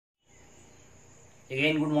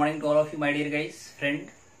Again good morning to all of you my dear guys, friend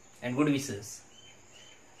and good wishes.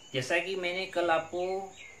 जैसा कि मैंने कल आपको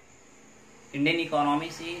इंडियन इकोनॉमी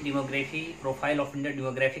से demography profile of India,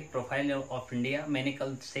 demographic profile of India, मैंने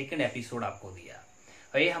कल सेकंड एपिसोड आपको दिया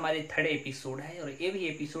और ये हमारे थर्ड एपिसोड है। और ये भी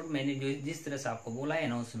एपिसोड मैंने जो जिस तरह से आपको बोला है,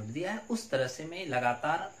 अनाउंसमेंट दिया है, उस तरह से मैं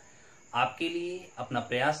लगातार आपके लिए अपना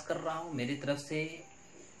प्रयास कर रहा हूँ। मेरी तरफ से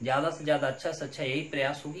ज़्यादा से ज़्यादा अच्छा से अच्छा यही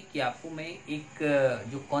प्रयास होगी कि आपको मैं एक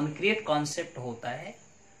जो कॉन्क्रीट कॉन्सेप्ट होता है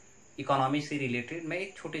इकोनॉमी से रिलेटेड, मैं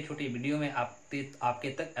एक छोटे छोटे वीडियो में आपके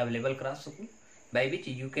तक अवेलेबल करा सकूं, by which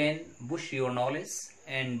you can Bush your knowledge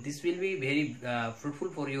and this will be very fruitful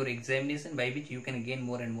for your examination, by which you can gain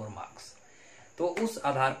more and more marks. तो उस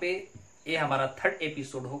आधार पे ये हमारा थर्ड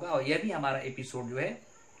एपिसोड होगा और यह भी हमारा एपिसोड जो है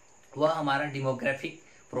वह हमारा डेमोग्राफिक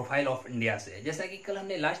प्रोफाइल ऑफ इंडिया से है। जैसा कि कल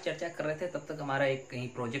हमने लास्ट चर्चा कर रहे थे, तब तक हमारा एक कहीं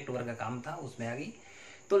प्रोजेक्ट वर्क का काम था, उसमें आ गई।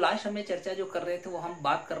 तो लास्ट हमें चर्चा जो कर रहे थे वो हम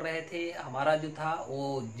बात कर रहे थे, हमारा जो था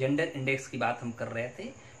वो जेंडर इंडेक्स की बात हम कर रहे थे,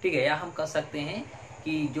 ठीक है। या हम कह सकते हैं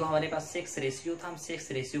कि जो हमारे पास सेक्स रेशियो था, हम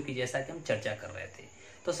सेक्स रेशियो की जैसा कि हम चर्चा कर रहे थे।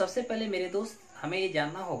 तो सबसे पहले मेरे दोस्त हमें ये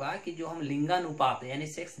जानना होगा कि जो हम लिंगानुपात यानी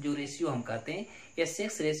सेक्स जो रेशियो हम कहते हैं, या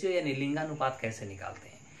सेक्स रेशियो यानी लिंगानुपात कैसे निकालते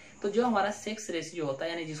हैं। तो जो हमारा सेक्स रेशियो होता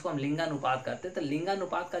है यानी जिसको हम लिंगानुपात करते हैं, तो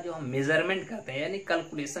लिंगानुपात का जो हम मेजरमेंट करते हैं यानी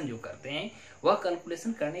कैलकुलेशन जो करते हैं, वह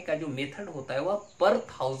कैलकुलेशन करने का जो मेथड होता है वह पर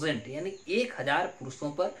 1000 यानी 1000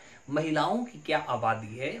 पुरुषों पर महिलाओं की क्या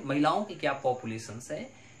आबादी है, महिलाओं की क्या पॉपुलेशन है,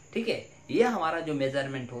 ठीक है। यह हमारा जो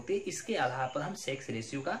मेजरमेंट होती है, इसके आधार पर हम सेक्स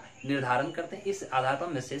रेशियो का निर्धारण करते हैं, इस आधार पर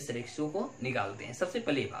हम सेक्स रेशियो को निकालते हैं। सबसे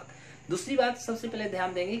पहली बात। दूसरी बात, सबसे पहले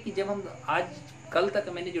ध्यान देंगे कि जब हम आज कल तक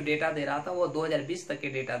मैंने जो डेटा दे रहा था वो 2020 तक के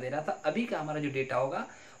डेटा दे रहा था। अभी का हमारा जो डेटा होगा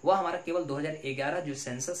वह हमारा केवल 2011 जो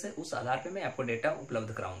सेंसस है उस आधार पे मैं आपको डेटा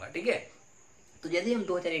उपलब्ध कराऊंगा, ठीक है। तो यदि हम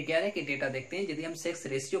 2011 के डेटा देखते हैं, यदि हम सेक्स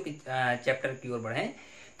रेशियो की चैप्टर की ओर बढ़ें,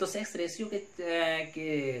 तो सेक्स रेशियो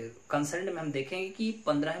के कंसर्न में हम देखेंगे कि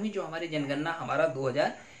 15वीं जो हमारी जनगणना हमारा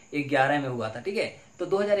 2011 में हुआ था, ठीक है। तो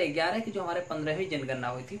 2011 की जो हमारे 15वीं जनगणना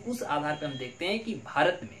हुई थी, उस आधार पर हम देखते हैं कि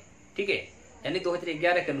भारत में, ठीक है, यानी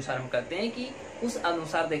 2011 के अनुसार हम कहते हैं कि उस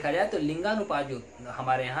अनुसार देखा जाए तो लिंगानुपात जो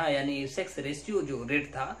हमारे यहाँ यानी सेक्स रेशियो जो रेट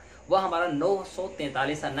था वह हमारा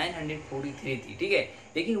 943 943 थी, ठीक है।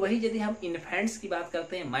 लेकिन वही यदि हम इन्फेंट्स की बात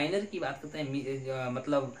करते हैं, माइनर की बात करते हैं,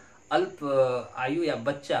 मतलब अल्प आयु या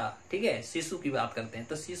बच्चा, ठीक है, शिशु की बात करते हैं,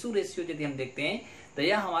 तो शिशु रेशियो यदि हम देखते हैं तो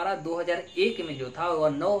यह हमारा 2001 में जो था वह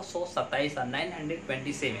 927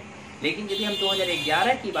 927। लेकिन यदि हम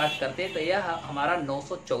 2011 की बात करते हैं तो यह हमारा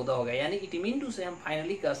 914 हो गया। यानी इट मीन टू से हम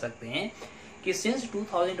फाइनली कह सकते हैं कि since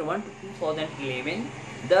 2001 to 2011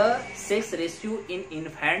 the sex ratio in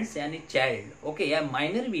infants यानी चाइल्ड, ओके, या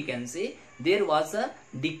minor we can say, there was a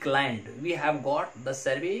decline. We have got the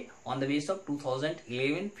survey on the basis of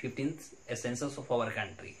 2011-15 census of our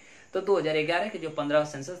country. तो 2011 के जो 15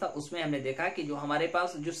 census था उसमें हमने देखा कि जो हमारे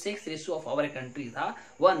पास जो sex ratio of our country था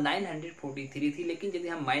वह 943 थी। लेकिन यदि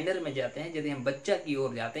हम माइनर में जाते हैं, यदि हम बच्चा की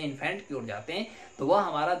ओर जाते हैं, इन्फेंट की ओर जाते हैं, तो वह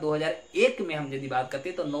हमारा 2001 में हम यदि बात करते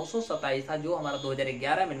हैं तो 927 था, जो हमारा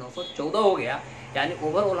 2011 में 914 हो गया। यानी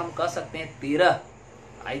ओवरऑल हम कह सकते हैं 13,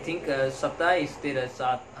 आई थिंक 27 13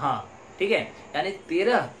 7, हाँ ठीक है, यानी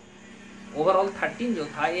 13 ओवरऑल 13 जो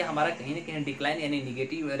था ये हमारा कहीं ना कहीं डिक्लाइन यानी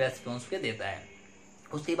निगेटिव रेस्पॉन्स पे देता है।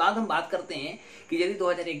 उसके बाद हम बात करते हैं कि यदि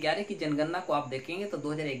 2011 की जनगणना को आप देखेंगे तो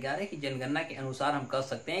 2011 की जनगणना के अनुसार हम कह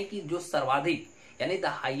सकते हैं कि जो सर्वाधिक यानी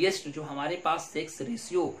द हाईएस्ट जो हमारे पास सेक्स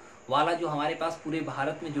रेशियो वाला जो हमारे पास पूरे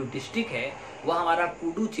भारत में जो डिस्ट्रिक्ट है वह हमारा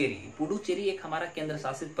पुडुचेरी एक हमारा केंद्र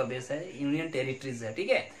शासित प्रदेश है, यूनियन टेरिटरीज है, ठीक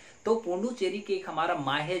है। तो पुडुचेरी के एक हमारा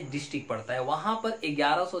माहेज डिस्ट्रिक्ट पड़ता है, वहां पर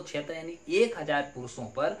 1176 यानी 1000 पुरुषों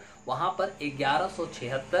पर वहां पर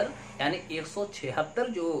 1176 यानी 176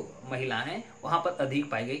 जो महिला हैं वहां पर अधिक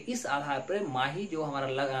पाई गई। इस आधार पर माही जो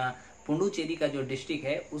हमारा पुडुचेरी का जो डिस्ट्रिक्ट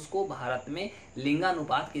है उसको भारत में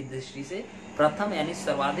लिंगानुपात की दृष्टि से प्रथम यानी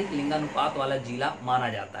सर्वाधिक लिंगानुपात वाला जिला माना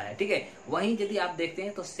जाता है, ठीक है। वहीं यदि आप देखते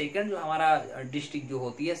हैं तो सेकंड जो हमारा डिस्ट्रिक्ट जो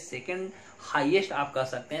होती है, सेकंड हाईएस्ट आप कह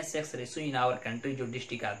सकते हैं sex ratio in our country जो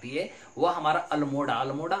डिस्ट्रिक्ट आती है वह हमारा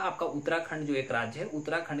अल्मोड़ा आपका उत्तराखंड जो एक राज्य है,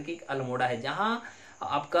 उत्तराखंड की एक अल्मोड़ा है, जहां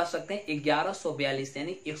आप कह सकते हैं 1142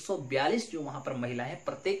 यानी 142 जो वहां पर महिला है,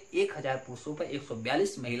 प्रत्येक 1000 पुरुषों पर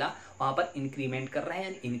 142 महिला वहां पर इंक्रीमेंट कर रहे हैं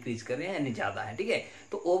यानी इंक्रीज कर रहे हैं यानी ज्यादा है, ठीक है।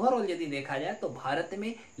 तो ओवरऑल यदि देखा जाए तो भारत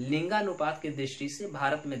में लिंगानुपात की दृष्टि से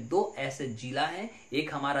भारत में 2 ऐसे जिला हैं।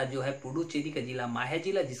 एक हमारा जो है पुडुचेरी का जिला माहे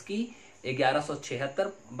जिला, जिसकी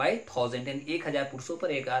 1176 बाई 1000 यानी 1000 पुरुषों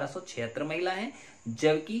पर 1176 महिला हैं।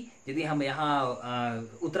 जबकि यदि हम यहाँ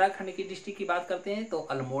उत्तराखंड की डिस्ट्रिक्ट की बात करते हैं तो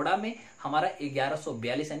अल्मोड़ा में हमारा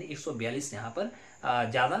 1142 यानी 142 यहाँ पर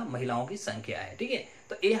ज्यादा महिलाओं की संख्या है। ठीक है,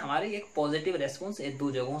 तो ये हमारे एक पॉजिटिव रेस्पॉन्स ये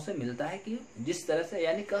दो जगहों से मिलता है कि जिस तरह से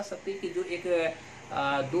यानी कह सकते हैं कि जो एक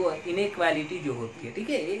दो इनइक्वालिटी जो होती है, ठीक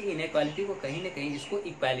है, ये इनइक्वालिटी को कहीं ना कहीं इसको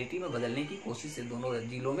इक्वालिटी में बदलने की कोशिश दोनों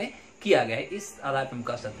जिलों में किया गया है, इस आधार पर हम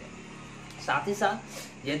कह सकते हैं। साथ ही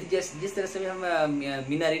साथ यदि जिस तरह से हम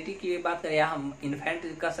मिनॉरिटी की बात करें या हम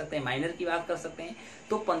इन्फेंट कर सकते हैं, माइनर की बात कर सकते हैं,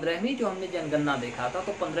 तो 15वीं जो हमने जनगणना देखा था,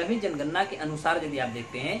 तो 15वीं जनगणना के अनुसार यदि आप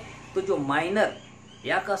देखते हैं तो जो माइनर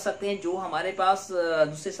या कह सकते हैं जो हमारे पास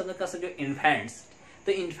दूसरे शब्द कह सकते हैं इन्फेंट्स,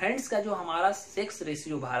 तो इन्फेंट्स का जो हमारा सेक्स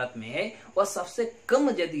रेशियो भारत में है वह सबसे कम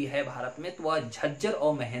यदि है भारत में, तो वह झज्जर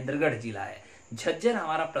और महेंद्रगढ़ जिला है। झज्जर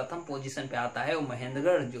हमारा प्रथम पोजीशन पे आता है और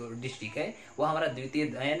महेंद्रगढ़ जो डिस्ट्रिक्ट है वो हमारा द्वितीय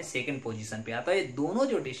यानी सेकंड पोजीशन पे आता है। ये दोनों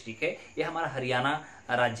जो डिस्ट्रिक्ट है ये हमारा हरियाणा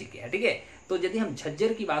राज्य के है। ठीक है, तो यदि हम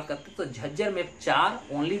झज्जर की बात करते हैं तो झज्जर में 4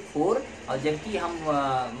 ओनली 4, और जबकि हम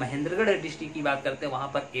महेंद्रगढ़ डिस्ट्रिक्ट की बात करते हैं वहां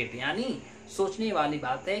पर 8। यानी सोचने वाली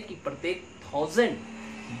बात है कि प्रत्येक 1000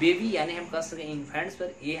 बेबी यानी हम कह सकते हैं इन्फेंट्स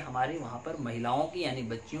पर ये हमारे वहां पर महिलाओं की यानी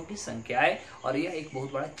बच्चियों की संख्या है, और यह एक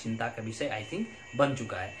बहुत बड़ा चिंता का विषय आई थिंक बन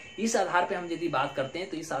चुका है। इस आधार पे हम यदि बात करते हैं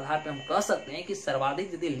तो इस आधार पे हम कह सकते हैं कि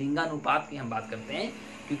सर्वाधिक यदि लिंगानुपात की हम बात करते हैं,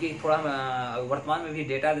 क्योंकि थोड़ा वर्तमान में भी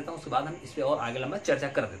डेटा देता हूँ, उसके बाद हम इस पर और आगे लंबा चर्चा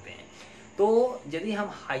कर देते हैं। तो यदि हम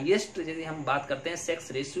हाईएस्ट यदि हम बात करते हैं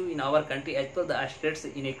sex ratio in our country as per the states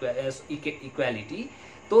equality,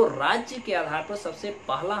 तो राज्य के आधार पर सबसे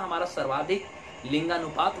पहला हमारा सर्वाधिक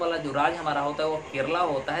लिंगानुपात वाला जो राज्य हमारा होता है वो केरला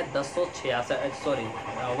होता है 1064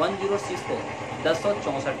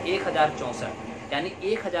 यानी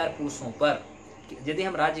 1000 पुरुषों पर, यदि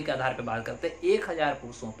हम राज्य के आधार पर बात करते हैं 1000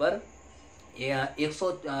 पुरुषों पर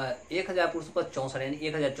 1000 पुरुषों पर 64 यानी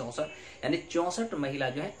 1064 यानी 64 महिला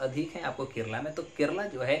जो है अधिक है आपको केरला में। तो केरला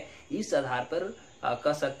जो है इस आधार पर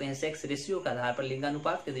कह सकते हैं सेक्स रेशियो के आधार पर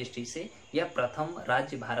लिंगानुपात की दृष्टि से यह प्रथम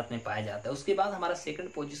राज्य भारत में पाया जाता है। उसके बाद हमारा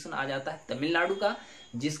सेकंड पोजीशन आ जाता है तमिलनाडु का,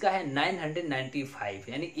 जिसका है 995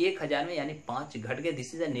 यानी 1000 में यानी 5 घट गए।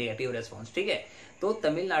 This is a negative response. ठीक है, तो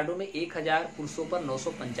तमिलनाडु में 1000 पुरुषों पर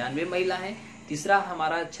 995 महिला है। तीसरा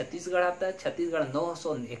हमारा छत्तीसगढ़ आता है, छत्तीसगढ़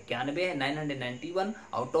 991 है 991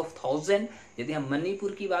 आउट ऑफ 1000। यदि हम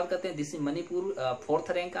मणिपुर की बात करते हैं जिससे मणिपुर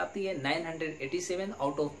 4th रैंक आती है 987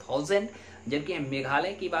 आउट ऑफ 1000, जबकि हम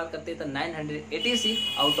मेघालय की बात करते हैं तो 986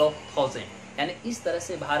 आउट ऑफ 1000। यानी इस तरह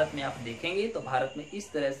से भारत में आप देखेंगे तो भारत में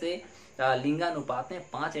इस तरह से लिंगानुपात में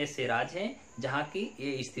 5 ऐसे राज्य हैं जहां की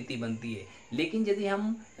ये स्थिति बनती है। लेकिन यदि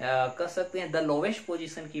हम कह सकते हैं द लोवेस्ट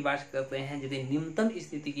पोजीशन की बात करते हैं, यदि निम्नतम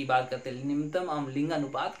स्थिति की बात करते हैं, निम्नतम हम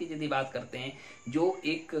लिंगानुपात की यदि बात करते हैं, जो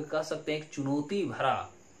एक कह सकते हैं एक चुनौती भरा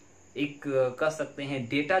एक कह सकते हैं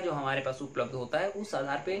डेटा जो हमारे पास उपलब्ध होता है, उस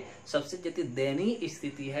आधार पे सबसे ज्यादा दयनीय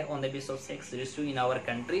स्थिति है on the basis of sex ratio in our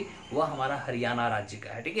country, वह हमारा हरियाणा राज्य का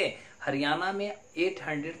है। ठीक है, हरियाणा में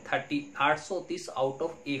 830 आउट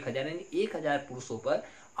ऑफ 1000 यानी 1000 पुरुषों पर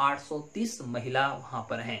 830 महिला वहां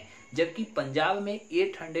पर हैं, जबकि पंजाब में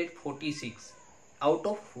 846 आउट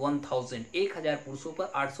ऑफ 1000 पुरुषों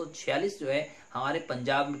पर 846 जो है हमारे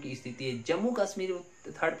पंजाब की स्थिति है। जम्मू कश्मीर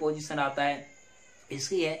 3rd पोजीशन आता है,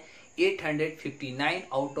 इसकी है 859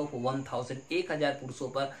 आउट ऑफ 1000 पुरुषों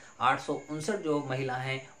पर 859 जो महिला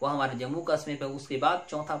हैं वह हमारे जम्मू कश्मीर पे। उसके बाद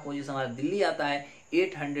 4था पोजीशन हमारा दिल्ली आता है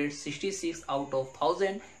 866 out of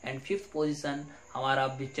 1000 and 5th position हमारा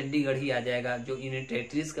चंडीगढ़ ही आ जाएगा, जो यूनियन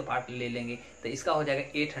टेरिटरीज का पार्ट ले लेंगे तो इसका हो जाएगा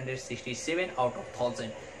 867 आउट ऑफ 1000।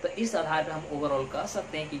 तो इस आधार पर हम ओवरऑल कह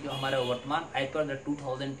सकते हैं कि जो हमारा वर्तमान as per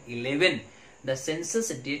 2011 the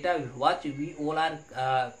census data what we all are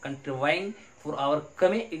कंट्रीब्यूइंग for our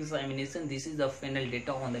coming examination, this is the final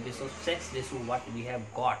data on the basis of sex ratio what we have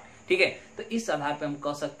got। ठीक है, तो इस आधार पे हम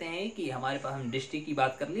कह सकते हैं कि हमारे पास हम डिस्ट्रिक्ट की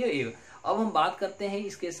बात कर लिए। अब हम बात करते हैं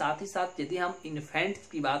इसके साथ ही साथ यदि हम इन्फेंट्स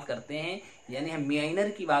की बात करते हैं यानी हम माइनर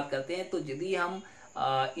की बात करते हैं, तो यदि हम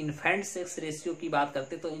इन्फेंट सेक्स रेशियो की बात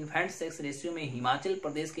करते हैं तो इन्फेंट सेक्स रेशियो में हिमाचल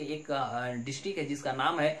प्रदेश के एक डिस्ट्रिक्ट है जिसका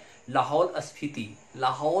नाम है लाहौल स्पीति।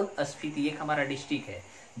 लाहौल स्पीति एक हमारा डिस्ट्रिक्ट है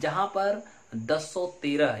जहां पर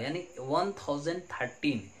 1013 यानी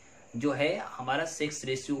 1013 जो है हमारा सेक्स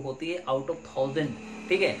रेशियो होती है आउट ऑफ 1000।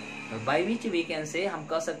 ठीक है, by which we can say हम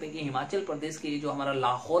कह सकते हैं कि हिमाचल प्रदेश के जो हमारा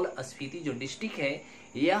लाहौल स्पीति जो डिस्ट्रिक्ट है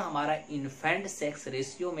यह हमारा इन्फेंट सेक्स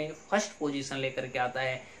रेशियो में 1st पोजीशन लेकर के आता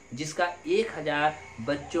है, जिसका 1000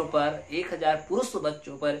 बच्चों पर 1000 पुरुष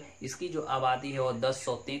बच्चों पर इसकी जो आबादी है वो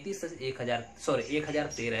 1033 से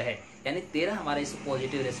 1013 है, यानी 13 हमारा इस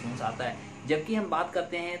पॉजिटिव रेस्पॉन्स आता है। जबकि हम बात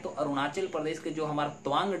करते हैं तो अरुणाचल प्रदेश के जो हमारा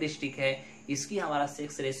तवांग डिस्ट्रिक्ट है इसकी हमारा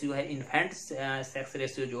सेक्स रेशियो है इन्फेंट सेक्स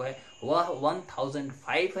रेशियो जो है वह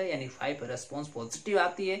 1005 है, यानी 5 रेस्पॉन्स पॉजिटिव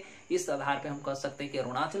आती है। इस आधार पे हम कह सकते हैं कि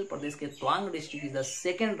अरुणाचल प्रदेश के Tawang district is the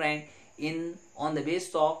 2nd rank in on the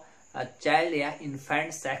base of child या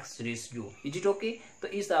infant sex ratio. Is it okay? तो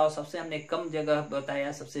इस सबसे हमने कम जगह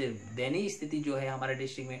बताया, सबसे दयनीय स्थिति जो है हमारे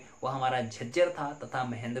डिस्ट्रिक्ट में वो हमारा झज्जर था तथा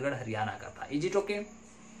महेंद्रगढ़ हरियाणा का था। Is it okay?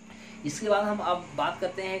 इसके बाद हम अब बात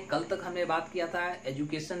करते हैं, कल तक हमने बात किया था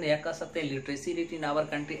एजुकेशन या कह सकते हैं literacy rate in our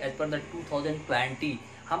country as per the 2020,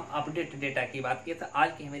 हम अपडेट डेटा की बात किया था।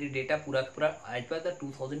 आज की हमारी डेटा पूरा पूरा एज पर द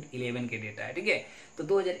 2011 के डेटा है, ठीक है। तो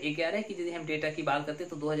 2011 की यदि हम डेटा की बात करते हैं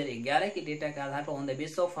तो 2011 के डेटा के आधार पर ऑन द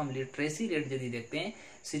बेस ऑफ हम लिटरेसी रेट यदि देखते हैं,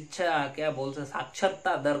 शिक्षा क्या बोलते हैं,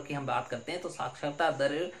 साक्षरता दर की हम बात करते हैं, तो साक्षरता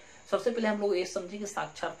दर सबसे पहले हम लोग ये समझें कि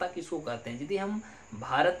साक्षरता किसको कहते हैं। यदि हम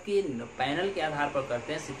भारत के पैनल के आधार पर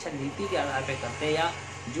करते हैं, शिक्षा नीति के आधार पर करते हैं, या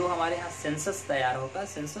जो हमारे यहाँ सेंसस तैयार होता है,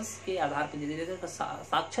 सेंसस के आधार पर यदि देखते हैं तो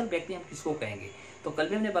साक्षर व्यक्ति हम किसको कहेंगे। तो कल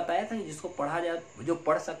भी हमने बताया था कि जिसको पढ़ा जाए, जो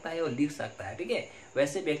पढ़ सकता है वो लिख सकता है, ठीक है।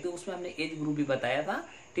 वैसे व्यक्ति उसमें हमने एज ग्रुप भी बताया था,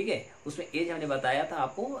 ठीक है। उसमें एज हमने बताया था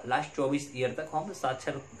आपको लास्ट 24 ईयर तक हम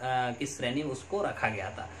साक्षर की श्रेणी में उसको रखा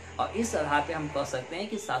गया था। और इस आधार पे हम कह सकते हैं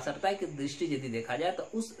कि साक्षरता की दृष्टि यदि देखा जाए तो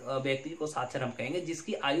उस व्यक्ति को साक्षर हम कहेंगे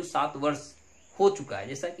जिसकी आयु 7 वर्ष हो चुका है।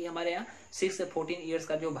 जैसा कि हमारे यहाँ 6 से 14 ईयर्स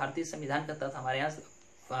का जो भारतीय संविधान का तहत हमारे यहाँ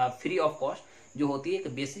फ्री ऑफ कॉस्ट जो होती है एक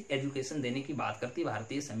बेसिक एजुकेशन देने की बात करती है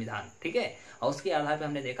भारतीय संविधान, ठीक है। और उसके आधार पर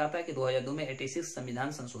हमने देखा था कि 2002 में 86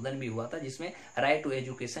 संविधान संशोधन भी हुआ था, जिसमें राइट टू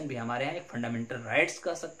एजुकेशन भी हमारे यहाँ एक फंडामेंटल राइट्स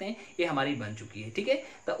कह सकते हैं, ये हमारी बन चुकी है, ठीक है।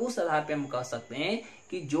 तो उस आधार पर हम कह सकते हैं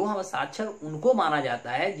कि जो हम साक्षर उनको माना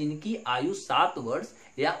जाता है जिनकी आयु 7 वर्ष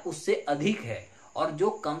या उससे अधिक है, और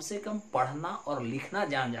जो कम से कम पढ़ना और लिखना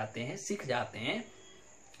जान जाते हैं, सीख जाते हैं,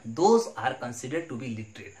 those are considered to be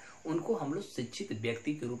literate. उनको हम लोग शिक्षित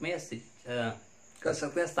व्यक्ति के रूप में कर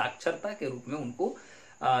सकते हैं, साक्षरता के रूप में उनको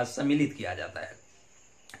सम्मिलित किया जाता है,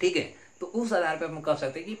 ठीक है। तो उस आधार पर हम कह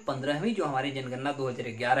सकते हैं कि 15वीं जो हमारी जनगणना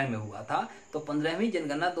 2011 में हुआ था, तो 15वीं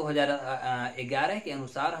जनगणना 2011 के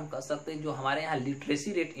अनुसार हम कह सकते हैं जो हमारे यहाँ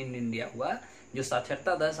लिटरेसी रेट इन इंडिया हुआ, जो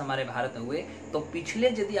साक्षरता दर हमारे भारत में हुए, तो पिछले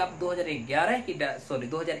यदि आप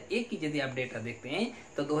 2001 की यदि आप डेटा देखते हैं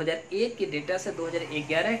तो 2001 के डेटा से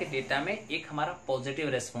 2011 के डेटा में एक हमारा पॉजिटिव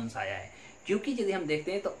रेस्पॉन्स आया है। क्योंकि यदि हम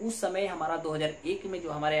देखते हैं तो उस समय हमारा 2001 में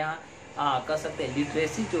जो हमारे यहाँ कह सकते हैं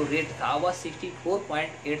लिटरेसी जो रेट था वह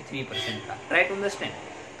 64.83% था, राइट अंडरस्टैंड।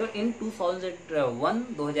 तो इन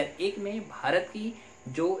 2001 में भारत की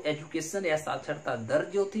जो एजुकेशन या साक्षरता दर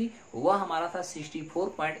जो थी वह हमारा था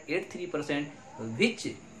 64.83%, विच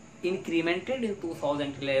इंक्रीमेंटेड इन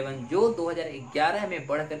 2011, जो 2011 में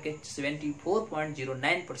बढ़ करके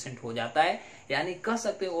 74.09% हो जाता है। यानी कह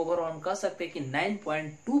सकते हैं ओवरऑल हम कह सकते हैं कि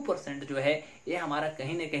 9.2% जो है ये हमारा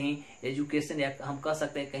कहीं ना कहीं एजुकेशन या हम कह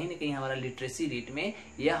सकते हैं कहीं ना कहीं हमारा लिटरेसी रेट में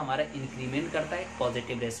यह हमारा इंक्रीमेंट करता है,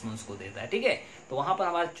 पॉजिटिव रेस्पॉन्स को देता है, ठीक है। तो वहां पर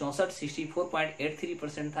हमारा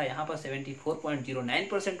 64.83% था, यहाँ पर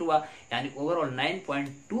 74.09% हुआ, यानी ओवरऑल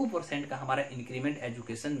 9.2% का हमारा इंक्रीमेंट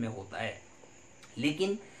एजुकेशन में होता है।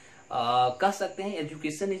 लेकिन कह सकते हैं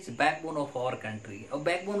education is backbone of our country, और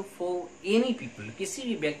बैकबोन फॉर एनी पीपल, किसी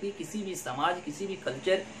भी व्यक्ति, किसी भी समाज, किसी भी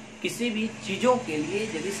कल्चर, किसी भी चीजों के लिए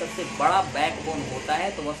यदि सबसे बड़ा बैकबोन होता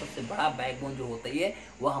है तो वह सबसे बड़ा बैकबोन जो होता है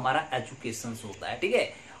वह हमारा एजुकेशन होता है, ठीक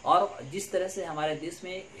है। और जिस तरह से हमारे देश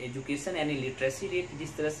में एजुकेशन यानी लिटरेसी रेट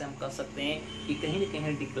जिस तरह से हम कह सकते हैं कि कहीं न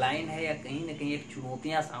कहीं डिक्लाइन है या कहीं न कहीं एक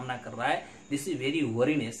चुनौतियां सामना कर रहा है, दिस इज वेरी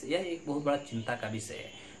वरीनेस, यह एक बहुत बड़ा चिंता का विषय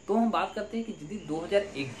है। तो हम बात करते हैं कि यदि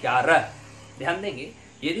 2011 ध्यान देंगे,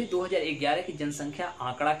 यदि 2011 की जनसंख्या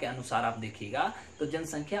आंकड़ा के अनुसार आप देखिएगा तो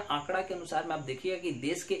जनसंख्या आंकड़ा के अनुसार में आप देखिएगा कि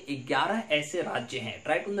देश के 11 ऐसे राज्य हैं,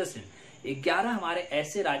 राइट अंडरस्टैंड, 11 हमारे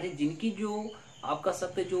ऐसे राज्य जिनकी जो आप कह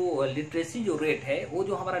सकते जो लिटरेसी जो रेट है वो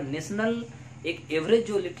जो हमारा नेशनल एक एवरेज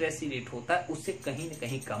जो लिटरेसी रेट होता है उससे कहीं न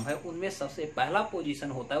कहीं कम है। उनमें सबसे पहला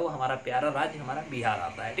पोजीशन होता है वो हमारा प्यारा राज्य हमारा बिहार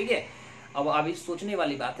आता है, ठीक है। अब अभी सोचने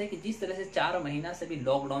वाली बात है कि जिस तरह से 4 महीना से भी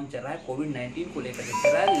लॉकडाउन चल रहा है, कोविड-19 को लेकर चल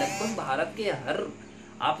रहा है, लगभग भारत के हर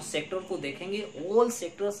आप सेक्टर को देखेंगे, all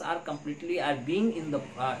sectors are completely are being in the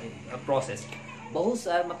process. बहुत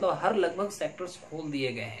सारे मतलब हर लगभग सेक्टर्स खोल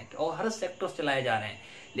दिए गए हैं और हर सेक्टर्स चलाए जा रहे हैं,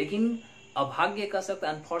 लेकिन अभाग्य कह सकते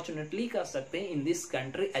हैं, अनफॉर्चुनेटली कह सकते हैं, in this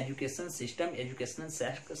country education system, educational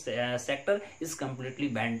sector is completely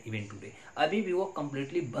band even today. अभी भी वो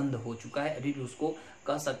कम्प्लीटली बंद हो चुका है, अभी भी उसको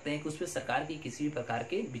कह सकते हैं कि उस पर सरकार की किसी भी प्रकार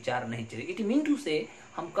के विचार नहीं चले। इट मीन टू से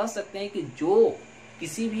हम कह सकते हैं कि जो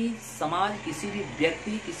किसी भी समाज, किसी भी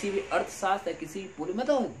व्यक्ति, किसी भी अर्थशास्त्र, किसी भी पूरे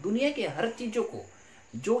मतलब दुनिया के हर चीजों को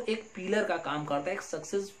जो एक पिलर का काम करता है, एक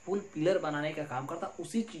सक्सेसफुल पिलर बनाने का काम करता है,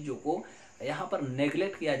 उसी चीजों को यहाँ पर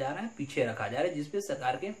नेग्लेक्ट किया जा रहा है, पीछे रखा जा रहा है, जिसपे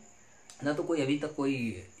सरकार के न तो कोई अभी तक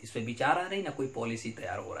कोई इस पे विचार आ रही, ना कोई पॉलिसी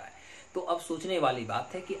तैयार हो रहा है। तो अब सोचने वाली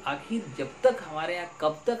बात है कि आखिर जब तक हमारे यहाँ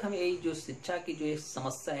कब तक हम यही जो शिक्षा की जो एक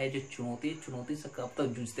समस्या है, जो चुनौती से कब तक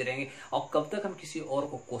जूझते रहेंगे और कब तक हम किसी और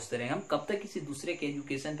को कोसते रहेंगे, हम कब तक किसी दूसरे के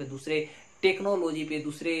एजुकेशन पे, दूसरे टेक्नोलॉजी पे,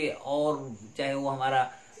 दूसरे और चाहे वो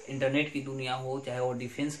हमारा इंटरनेट की दुनिया हो, चाहे वो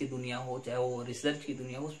डिफेंस की दुनिया हो, चाहे वो रिसर्च की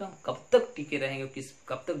दुनिया हो, उसमें हम कब तक टिके रहेंगे,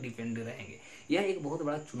 कब तक डिपेंड रहेंगे। यह एक बहुत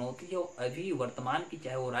बड़ा चुनौती है। अभी वर्तमान की,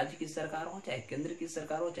 चाहे वो राज्य की सरकार हो, चाहे केंद्र की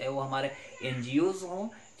सरकार हो, चाहे वो हमारे एनजीओज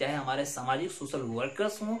हो, चाहे हमारे सामाजिक सोशल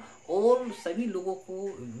वर्कर्स हों, और सभी लोगों को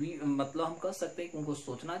मतलब हम कह सकते हैं कि उनको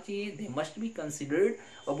सोचना चाहिए, they must be considered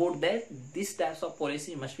about that this types of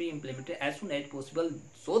policy must be implemented as soon as possible,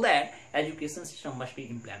 so that education system must be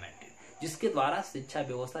implemented, जिसके द्वारा शिक्षा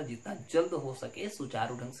व्यवस्था जितना जल्द हो सके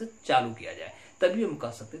सुचारू ढंग से चालू किया जाए, तभी हम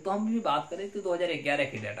कह सकते। तो हम भी बात करें तो 2011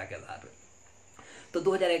 के डाटा के आधार पर, तो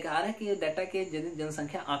 2011 के डाटा के यदि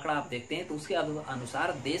जनसंख्या आंकड़ा आप देखते हैं तो उसके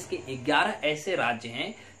अनुसार देश के 11 ऐसे राज्य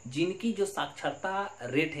हैं जिनकी जो साक्षरता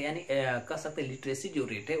रेट है, यानी कह सकते लिटरेसी जो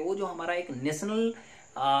रेट है, वो जो हमारा एक नेशनल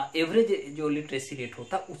एवरेज जो लिटरेसी रेट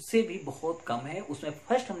होता है उससे भी बहुत कम है। उसमें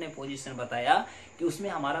फर्स्ट हमने पोजीशन बताया कि उसमें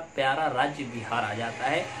हमारा प्यारा राज्य बिहार आ जाता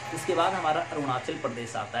है, उसके बाद हमारा अरुणाचल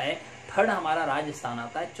प्रदेश आता है, थर्ड हमारा राजस्थान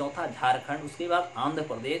आता है, चौथा झारखंड, उसके बाद आंध्र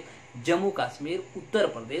प्रदेश, जम्मू कश्मीर, उत्तर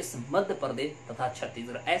प्रदेश, मध्य प्रदेश तथा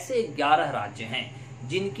छत्तीसगढ़। ऐसे 11 राज्य हैं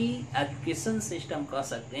जिनकी एजुकेशन सिस्टम कह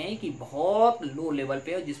सकते हैं कि बहुत लो लेवल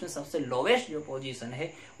पे है, जिसमें सबसे लोवेस्ट जो पोजीशन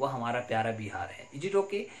है वह हमारा प्यारा बिहार है। Is it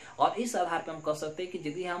okay? और इस आधार पर हम कह सकते हैं कि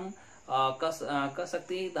यदि हम कह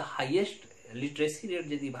सकते हैं द हाईएस्ट लिटरेसी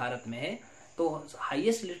रेट यदि भारत में है, तो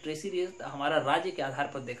हाईएस्ट लिटरेसी रेट हमारा राज्य के आधार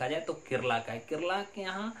पर देखा जाए तो केरला का है। केरला के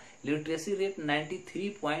यहाँ लिटरेसी रेट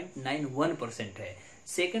 93.91% है।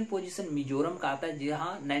 सेकंड पोजीशन मिजोरम का आता है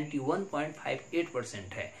जहाँ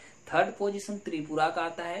 91.58% है। थर्ड पोजीशन त्रिपुरा का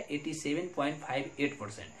आता है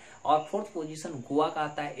 87.58% और फोर्थ पोजीशन गोवा का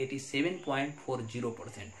आता है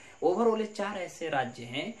 87.40%। ओवरऑल 4 ऐसे राज्य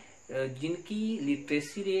हैं जिनकी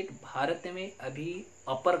लिटरेसी रेट भारत में अभी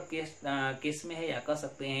अपर केस में है, या कह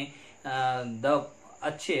सकते हैं द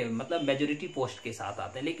अच्छे मतलब मेजोरिटी पोस्ट के साथ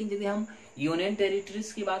आते हैं। लेकिन यदि हम यूनियन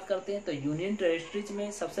टेरिटरीज की बात करते हैं तो यूनियन टेरिटरीज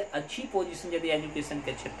में सबसे अच्छी पोजीशन यदि एजुकेशन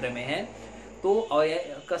के क्षेत्र में है तो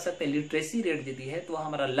कह सकते हैं लिटरेसी रेट यदि है तो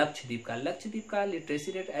हमारा लक्षद्वीप का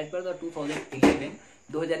literacy rate as per the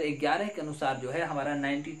 2011 के अनुसार जो है हमारा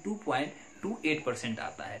 92.28%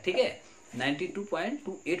 आता है। ठीक है,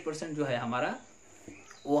 92.28% जो है हमारा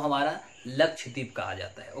वो हमारा लक्षद्वीप का आ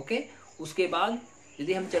जाता है। ओके, उसके बाद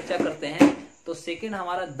यदि हम चर्चा करते हैं तो सेकंड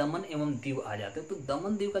हमारा दमन एवं दीव आ जाते हैं। तो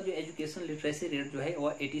दमन दीव का जो एजुकेशन लिटरेसी रेट जो है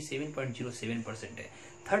वो 87.07% है।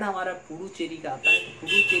 थर्ड हमारा पुडुचेरी का आता है। तो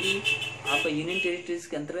पुडुचेरी आपका यूनियन टेरिटरीज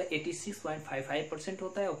के अंतर्गत 86.55%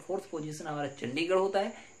 होता है। और फोर्थ पोजीशन हमारा चंडीगढ़ होता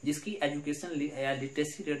है जिसकी एजुकेशन या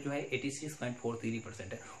लिटरेसी रेट जो है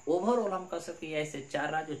 86.43% है। ओवरऑल हम कह सकते हैं ऐसे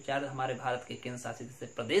 4 राज्य, 4 हमारे भारत के केंद्र शासित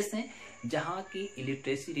प्रदेश हैं जहाँ की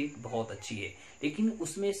लिटरेसी रेट बहुत अच्छी है। लेकिन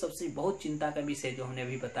उसमें सबसे बहुत चिंता का विषय जो हमने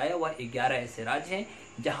अभी बताया वह 11 ऐसे राज्य हैं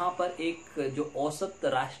जहाँ पर एक जो औसत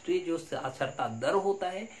राष्ट्रीय जो साक्षरता दर होता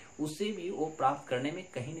है उसे भी वो प्राप्त करने में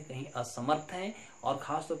कहीं न कहीं असमर्थ हैं। और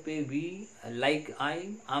खासतौर पे we like I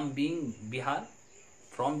am being Bihar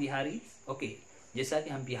from Bihari. Okay, जैसा कि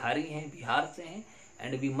हम बिहारी हैं, बिहार से हैं,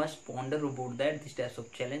 and we must ponder about that this types of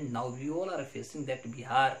challenge now we all are facing that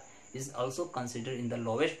Bihar is also considered in the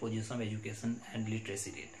lowest position of education and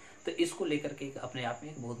literacy rate. तो इसको लेकर के अपने आप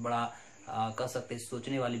में एक बहुत बड़ा कह सकते हैं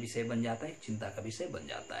सोचने वाली विषय बन जाता है, चिंता का विषय बन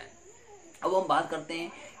जाता है। अब हम बात करते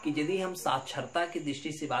हैं कि यदि हम साक्षरता की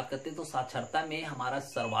दृष्टि से बात करते हैं तो साक्षरता में हमारा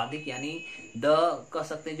सर्वाधिक यानी द कह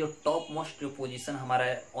सकते हैं जो टॉप मोस्ट जो पोजीशन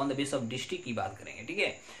हमारा on the base of district की बात करेंगे। ठीक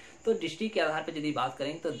है, तो डिस्ट्रिक्ट के आधार पर यदि बात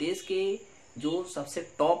करेंगे तो देश के जो सबसे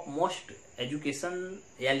टॉप मोस्ट एजुकेशन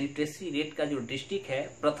या लिटरेसी रेट का जो डिस्ट्रिक्ट है,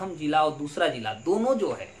 प्रथम जिला और दूसरा जिला दोनों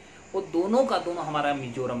जो है वो दोनों का दोनों हमारा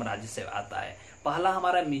मिजोरम राज्य से आता है। पहला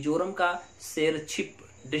हमारा मिजोरम का शेरछिप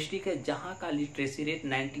डिस्ट्रिक्ट है जहां का लिटरेसी रेट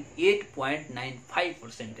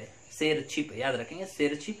 98.95% है। शेरछिप याद रखेंगे,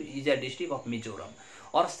 शेरछिप is a district of Mizoram.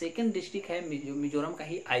 और सेकंड डिस्ट्रिक्ट है मिजोरम का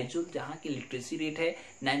ही आइजोल जहां की लिटरेसी रेट है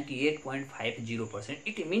 98.50%।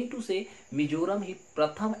 इट मीन टू से मिजोरम ही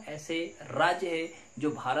प्रथम ऐसे राज्य है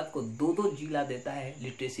जो भारत को 2-2 जिला देता है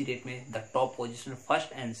लिटरेसी रेट में, the top position,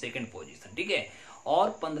 first and second position. ठीक है, और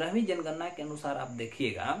 15वीं जनगणना के अनुसार आप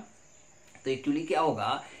देखिएगा तो एक्चुअली क्या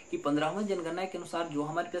होगा कि 15वीं जनगणना के अनुसार जो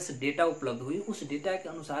हमारे पास डेटा उपलब्ध हुई उस डेटा के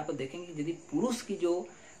अनुसार पर देखेंगे यदि पुरुष की जो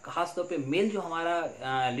खासतौर पे मेल जो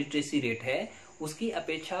हमारा लिटरेसी रेट है उसकी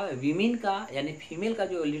अपेक्षा वीमेन का यानी फीमेल का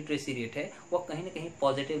जो लिटरेसी रेट है वो कहीं ना कहीं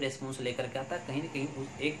पॉजिटिव रेस्पॉन्स लेकर के आता है। कहीं ना कहीं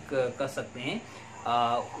एक कह सकते हैं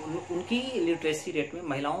उनकी लिटरेसी रेट में,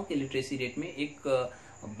 महिलाओं के लिटरेसी रेट में एक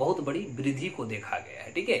बहुत बड़ी वृद्धि को देखा गया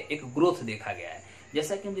है, ठीक है, एक ग्रोथ देखा गया है।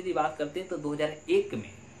 जैसा कि हम यदि बात करते हैं तो 2001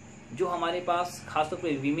 में जो हमारे पास खासतौर पर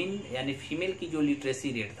विमेन यानी फीमेल की जो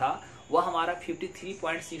लिटरेसी रेट था वह हमारा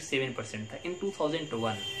 53.67% था इन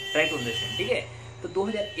 2001, ट्राई टू अंडरस्टैंड, ठीक है। तो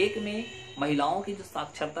 2001 में महिलाओं की जो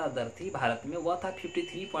साक्षरता दर थी भारत में वह था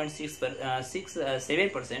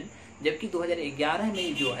 53.67%, जबकि 2011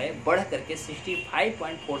 में जो है बढ़ करके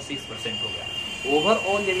 65.46% हो गया।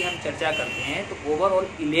 ओवरऑल यदि हम चर्चा करते हैं तो ओवरऑल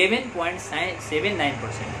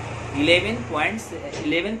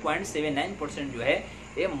 11.79% जो है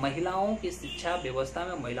ये महिलाओं की शिक्षा व्यवस्था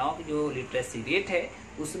में महिलाओं की जो लिटरेसी रेट है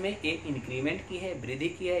उसमें एक इंक्रीमेंट की है, वृद्धि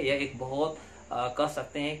की है। यह एक बहुत कह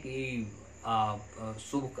सकते हैं कि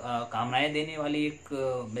शुभ कामनाएं देने वाली एक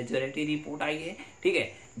मेजोरिटी रिपोर्ट आई है, ठीक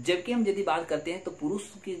है। जबकि हम यदि बात करते हैं तो पुरुष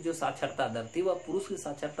की जो साक्षरता दर थी वह पुरुष की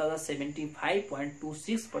साक्षरता दर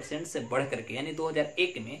 75.26% से बढ़ करके यानी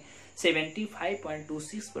 2001 में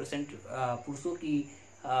 75.26% पुरुषों की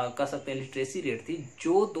कह सकते हैं लिटरेसी रेट थी,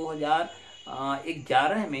 जो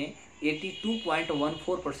 2011 में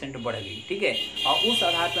 82.14% बढ़ गई, ठीक है। और उस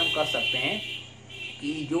आधार पर हम कह सकते हैं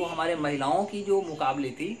कि जो हमारे महिलाओं की जो मुकाबले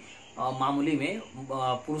थी मामूली में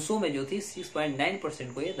पुरुषों में जो थी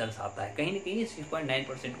 6.9% को ये दर्शाता है, कहीं न कहीं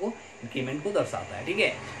 6.9% को इंक्रीमेंट को दर्शाता है, ठीक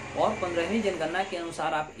है। और 15वीं जनगणना के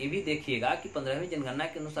अनुसार आप ये भी देखिएगा कि 15वीं जनगणना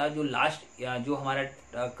के अनुसार जो लास्ट जो हमारा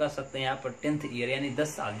कह सकते हैं यहाँ पर 10th ईयर यानी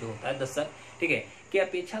 10 साल जो होता है दशक, ठीक है, की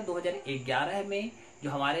अपेक्षा 2011 में जो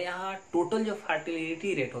हमारे यहाँ टोटल जो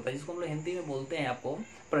फर्टिलिटी रेट होता है जिसको हम लोग हिंदी में बोलते हैं आपको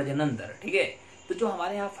प्रजनन दर, ठीक है। तो जो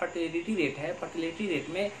हमारे यहाँ फर्टिलिटी रेट है, फर्टिलिटी रेट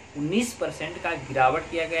में 19% का गिरावट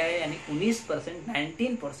किया गया है, यानी 19%,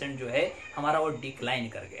 19% जो है हमारा वो डिक्लाइन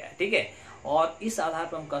कर गया है, ठीक है। और इस आधार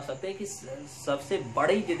पर हम कह सकते हैं कि सबसे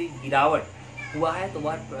बड़ी यदि गिरावट हुआ है तो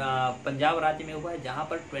वह पंजाब राज्य में हुआ है जहाँ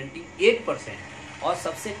पर 28%, और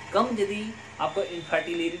सबसे कम यदि आपको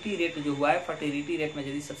इनफर्टिलिटी रेट जो हुआ है फर्टिलिटी रेट में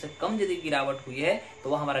यदि सबसे कम यदि गिरावट हुई है तो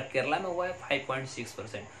वह हमारा केरला में हुआ है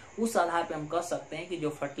 5.6%। उस आधार पे हम कह सकते हैं कि जो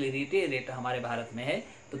फर्टिलिटी रेट हमारे भारत में है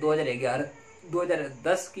तो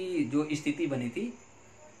 2010 की जो स्थिति बनी थी,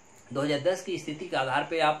 2010 की स्थिति के आधार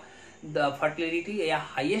पे आप फर्टिलिटी या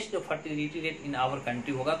हाईएस्ट जो fertility rate in our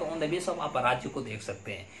country होगा तो ऑन द बेस ऑफ आप राज्य को देख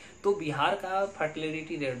सकते हैं। तो बिहार का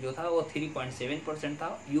फर्टिलिटी रेट जो था वो 3.7%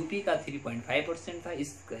 था, यूपी का 3.5% था।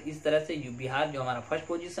 इस तरह से बिहार जो हमारा फर्स्ट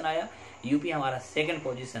पोजीशन आया, यूपी हमारा सेकंड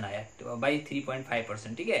पोजीशन आया बाई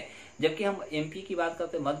 3.5%, ठीक है। जबकि हम एमपी की बात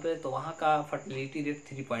करते हैं मध्य प्रदेश तो वहाँ का फर्टिलिटी रेट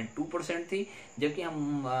 3.2% थी, जबकि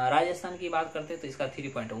हम राजस्थान की बात करते हैं तो इसका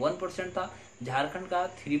 3.1% था। झारखंड का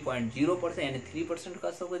 3.0% यानी 3%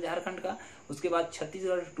 का सब झारखंड का। उसके बाद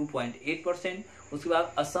छत्तीसगढ़ 2.8%, उसके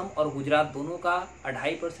बाद असम और गुजरात दोनों का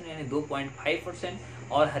 2.5% यानी 2.5%,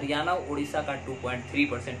 और हरियाणा उड़ीसा का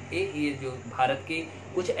 2.3%। ये जो भारत के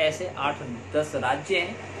कुछ ऐसे 8-10 राज्य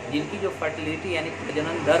हैं जिनकी जो फर्टिलिटी यानी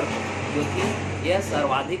प्रजनन दर जो थी यह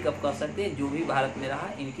सर्वाधिक अब कह सकते हैं जो भी भारत में रहा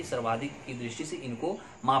इनकी सर्वाधिक की दृष्टि से इनको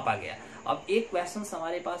मापा गया। अब एक क्वेश्चन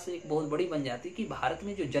हमारे पास एक बहुत बड़ी बन जाती है कि भारत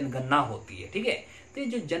में जो जनगणना होती है, ठीक है, तो ये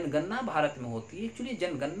जो जनगणना भारत में होती है एक्चुअली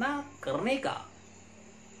जनगणना करने का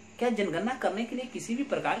क्या जनगणना करने के लिए किसी भी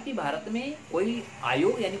प्रकार की भारत में कोई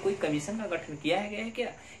आयोग यानी कोई कमीशन का गठन किया गया है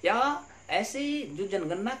क्या, या ऐसे जो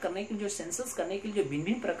जनगणना करने के लिए जो सेंसस करने के लिए जो भिन्न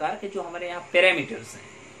भिन्न प्रकार के जो हमारे यहाँ पैरामीटर्स हैं,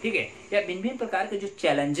 ठीक है, या भिन्न भिन्न प्रकार के जो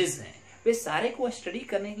चैलेंजेस हैं वे सारे को स्टडी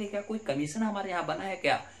करने के लिए क्या कोई कमीशन हमारे यहाँ बना है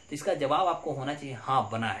क्या? तो इसका जवाब आपको होना चाहिए हाँ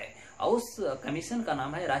बना है, और उस कमीशन का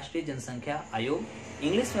नाम है राष्ट्रीय जनसंख्या आयोग,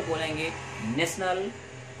 इंग्लिश में बोलेंगे नेशनल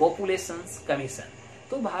पॉपुलेशन कमीशन।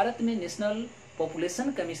 तो भारत में नेशनल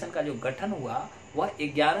पॉपुलेशन कमीशन का जो गठन हुआ वह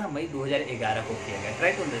 11 मई 2011 को किया गया,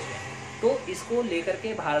 ट्राई टू अंडरस्टैंड। तो इसको लेकर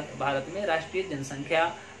के भारत में राष्ट्रीय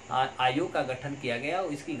जनसंख्या आयोग का गठन किया गया,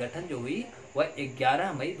 और इसकी गठन जो हुई वह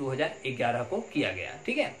 11 मई 2011 को किया गया,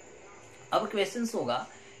 ठीक है। अब क्वेश्चन होगा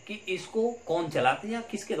कि इसको कौन चलाते हैं या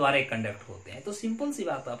किसके द्वारा कंडक्ट होते हैं। तो सिंपल सी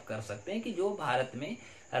बात आप कर सकते हैं कि जो भारत में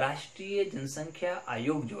राष्ट्रीय जनसंख्या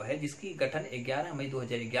आयोग जो है जिसकी गठन 11 मई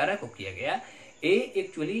 2011 को किया गया, ये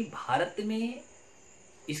एक्चुअली भारत में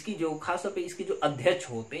इसकी जो खासतौर पे इसके जो अध्यक्ष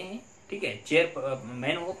होते हैं, ठीक है,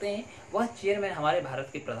 चेयरमैन होते हैं, वह चेयरमैन हमारे भारत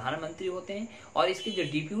के प्रधानमंत्री होते हैं, और इसके जो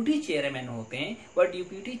डिप्यूटी चेयरमैन होते हैं वह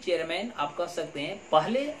डिप्यूटी चेयरमैन आप कह सकते हैं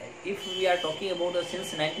पहले if we are talking about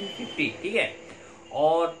since 1950, ठीक है,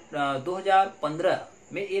 और 2015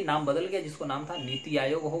 में ये नाम बदल गया जिसको नाम था नीति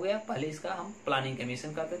आयोग हो गया। पहले इसका हम प्लानिंग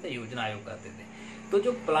कमीशन कहते थे, योजना आयोग कहते थे। तो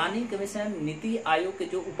जो प्लानिंग कमीशन नीति आयोग के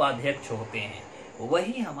जो उपाध्यक्ष होते हैं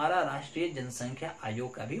वही हमारा राष्ट्रीय जनसंख्या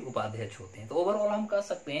आयोग का भी उपाध्यक्ष होते हैं। तो ओवरऑल हम कह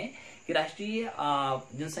सकते हैं कि राष्ट्रीय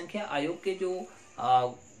जनसंख्या आयोग के जो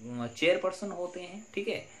चेयरपर्सन होते हैं, ठीक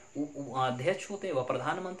है, अध्यक्ष होते हैं वह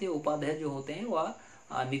प्रधानमंत्री, उपाध्यक्ष जो होते हैं वह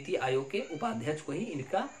नीति आयोग के उपाध्यक्ष को ही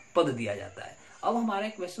इनका पद दिया जाता है। अब हमारा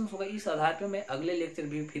क्वेश्चन होगा, इस आधार पे मैं अगले लेक्चर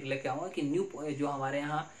भी फिर लेके आऊंगा कि न्यू जो हमारे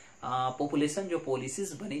यहाँ पॉपुलेशन जो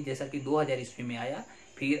पॉलिसीज बनी, जैसा कि 2000 ईस्वी में आया,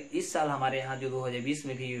 फिर इस साल हमारे यहाँ जो 2020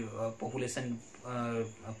 में भी पॉपुलेशन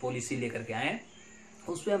पॉलिसी लेकर के आए,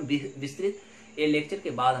 उस पर हम विस्तृत ये लेक्चर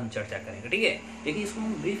के बाद हम चर्चा करेंगे, ठीक है। लेकिन इसको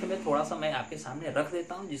हम ब्रीफ में थोड़ा सा मैं आपके सामने रख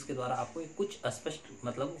देता हूँ, जिसके द्वारा आपको कुछ स्पष्ट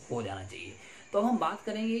मतलब हो जाना चाहिए। तो अब हम बात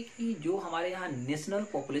करेंगे कि जो हमारे यहाँ नेशनल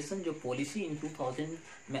पॉपुलेशन जो पॉलिसी इन 2000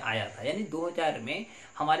 में आया था, यानी 2000 में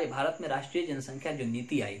हमारे भारत में राष्ट्रीय जनसंख्या जो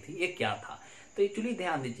नीति आई थी, ये क्या था। तो एक्चुअली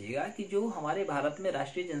ध्यान दीजिएगा कि जो हमारे भारत में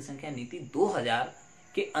राष्ट्रीय जनसंख्या नीति 2000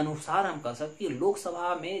 के अनुसार हम कह सकते हैं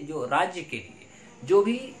लोकसभा में जो राज्य के लिए जो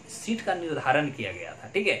भी सीट का निर्धारण किया गया था,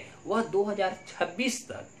 ठीक है, वह 2026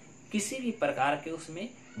 तक किसी भी प्रकार के उसमें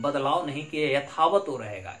बदलाव नहीं किया, यथावत हो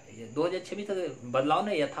रहेगा। 2026 तक बदलाव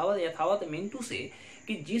नहीं, यथावत मीन टू से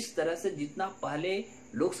कि जिस तरह से जितना पहले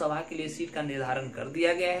लोकसभा के लिए सीट का निर्धारण कर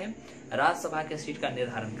दिया गया है, राज्यसभा के सीट का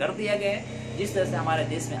निर्धारण कर दिया गया है, जिस तरह से हमारे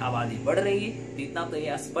देश में आबादी बढ़ रही है, इतना तो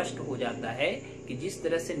यह स्पष्ट हो जाता है कि जिस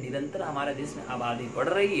तरह से निरंतर हमारे देश में आबादी बढ़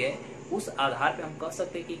रही है, उस आधार पर हम कह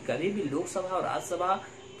सकते हैं कि कभी भी लोकसभा और राज्यसभा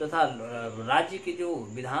तथा राज्य की जो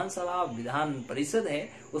विधानसभा विधान परिषद है,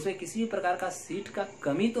 उसमें किसी भी प्रकार का सीट का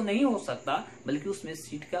कमी तो नहीं हो सकता, बल्कि उसमें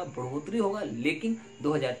सीट का बढ़ोतरी होगा, लेकिन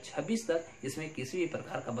 2026 तक इसमें किसी भी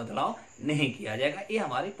प्रकार का बदलाव नहीं किया जाएगा। ये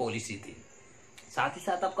हमारी पॉलिसी थी। साथ ही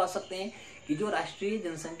साथ आप कह सकते हैं कि जो राष्ट्रीय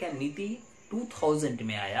जनसंख्या नीति 2000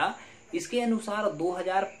 में आया, इसके अनुसार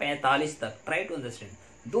 2045 तक, ट्राई टू अंडरस्टैंड,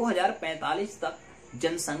 2045 तक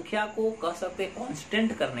जनसंख्या को कह सकते हैं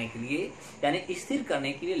कांस्टेंट करने के लिए, यानी स्थिर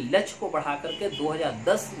करने के लिए लक्ष्य को बढ़ा करके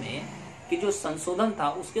 2010 में कि जो संशोधन था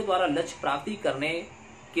उसके द्वारा लक्ष्य प्राप्ति करने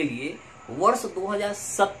के लिए वर्ष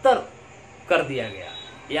 2070 कर दिया गया।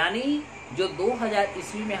 यानी जो 2000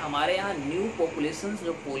 ईस्वी में हमारे यहाँ न्यू पॉपुलेशन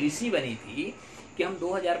जो पॉलिसी बनी थी कि हम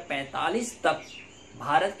 2045 तक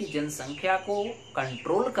भारत की जनसंख्या को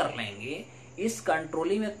कंट्रोल कर लेंगे, इस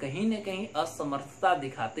कंट्रोलिंग में कहीं न कहीं असमर्थता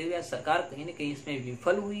दिखाते हुए सरकार कहीं न कहीं इसमें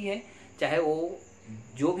विफल हुई है, चाहे वो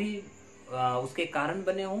जो भी उसके कारण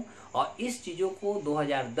बने हों। और इस चीजों को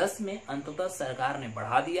 2010 में अंततः सरकार ने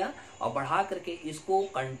बढ़ा दिया और बढ़ा करके इसको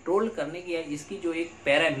कंट्रोल करने की इसकी जो एक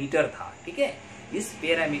पैरामीटर था, ठीक है, इस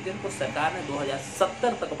पैरामीटर को सरकार ने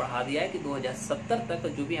 2070 तक बढ़ा दिया है कि 2070 तक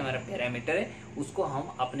जो भी हमारा पैरामीटर है उसको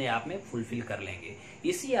हम अपने आप में फुलफिल कर लेंगे।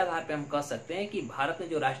 इसी आधार पे हम कह सकते हैं कि भारत में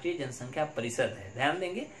जो राष्ट्रीय जनसंख्या परिषद है, ध्यान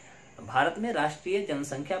देंगे, भारत में राष्ट्रीय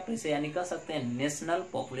जनसंख्या परिषद यानी कह सकते हैं नेशनल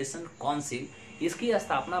पॉपुलेशन काउंसिल, इसकी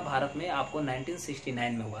स्थापना भारत में आपको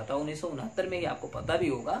 1969 में हुआ था। 1969 में ही आपको पता भी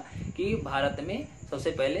होगा कि भारत में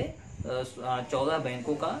सबसे पहले 14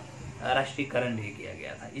 बैंकों का राष्ट्रीयकरण भी किया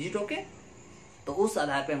गया था। Is it okay? तो उस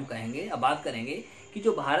आधार पे हम कहेंगे, अब बात करेंगे कि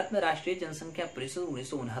जो भारत में राष्ट्रीय जनसंख्या परिषद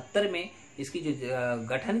 1969 में इसकी जो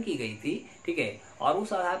गठन की गई थी, ठीक है, और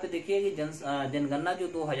उस आधार पे देखिए कि जनगणना जो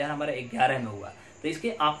 2011 में हुआ, तो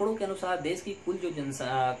इसके आंकड़ों के अनुसार देश की कुल जो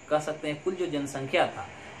कह सकते हैं कुल जो जनसंख्या था,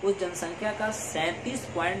 उस जनसंख्या का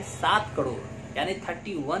 37.7 करोड़ यानी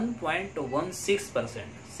 31.16%,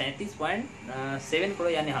 37.7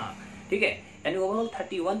 करोड़ यानी हाँ, ठीक है, यानी ओवरऑल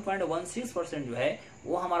 31.16% जो है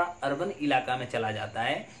वो हमारा अर्बन इलाका में चला जाता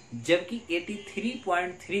है, जबकि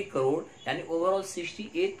 83.3 करोड़ यानी ओवरऑल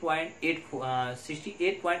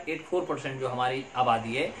 68.84% जो हमारी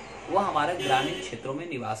आबादी है वो हमारे ग्रामीण क्षेत्रों में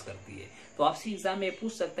निवास करती है। तो आपसे एग्जाम में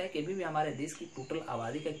पूछ सकता है कि अभी भी हमारे देश की टोटल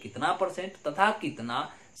आबादी का कितना परसेंट तथा कितना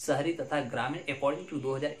शहरी तथा ग्रामीण अकॉर्डिंग टू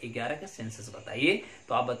 2011 का सेंसस बताइए।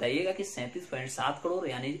 तो आप बताइएगा कि 37.7 करोड़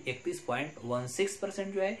यानी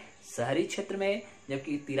 31.16% जो है शहरी क्षेत्र में है,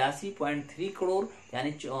 जबकि 83.3 करोड़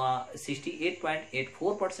यानी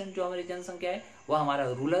 68.84% जो हमारी जनसंख्या है वह हमारा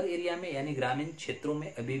रूरल एरिया में यानी ग्रामीण क्षेत्रों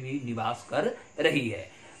में अभी भी निवास कर रही है।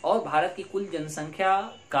 और भारत की कुल जनसंख्या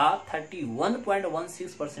का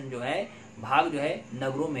 31.16% जो है भाग जो है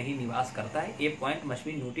नगरों में ही निवास करता है। ये point must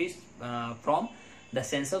be notice from the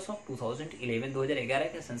census of 2011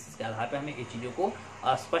 के सेंसस के आधार पर हमें ये चीजों को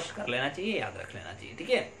स्पष्ट कर लेना चाहिए, याद रख लेना चाहिए, ठीक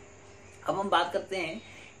है। अब हम बात करते हैं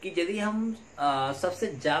कि यदि हम सबसे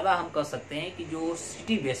ज्यादा हम कह सकते हैं कि जो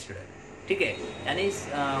सिटी बेस्ड है, ठीक है, यानी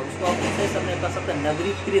उसको आप सबने कह सकते हैं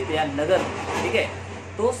नगरीकृत या नगर, ठीक है,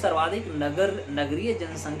 तो सर्वाधिक नगरीय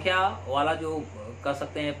जनसंख्या वाला जो कह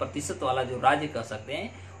सकते हैं प्रतिशत वाला जो राज्य कह सकते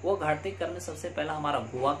हैं वो घाटते क्रम में सबसे पहला हमारा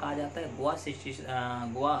गोवा का आ जाता है।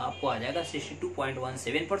 गोवा आपको आ जाएगा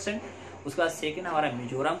 62.17%। उसके बाद सेकंड हमारा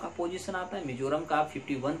मिजोरम का पोजीशन आता है, मिजोरम का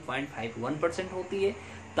 51.51% होती है।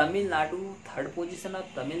 तमिलनाडु थर्ड पोजीशन है,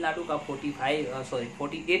 तमिलनाडु का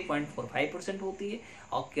 48.45% होती है।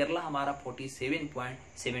 और केरला हमारा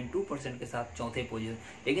 47.72% के साथ चौथे पोजीशन।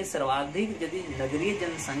 लेकिन सर्वाधिक यदि नगरीय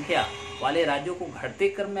जनसंख्या वाले राज्यों को घटते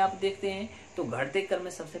क्रम में आप देखते हैं तो घटते क्रम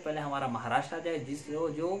में सबसे पहले हमारा महाराष्ट्र आ जाए,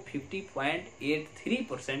 जो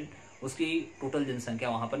 50.83% उसकी टोटल जनसंख्या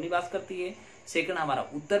वहां पर निवास करती है। सेकंड हमारा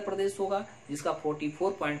उत्तर प्रदेश होगा जिसका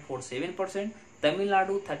 44.47%,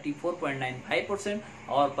 तमिलनाडु 34.95%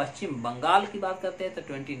 और पश्चिम बंगाल की बात करते हैं तो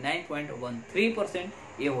 29.13%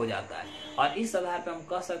 ये हो जाता है। और इस आधार पर हम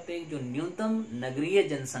कह सकते हैं जो न्यूनतम नगरीय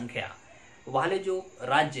जनसंख्या वाले जो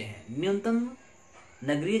राज्य हैं, न्यूनतम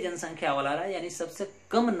नगरीय जनसंख्या वाला राज्य यानी सबसे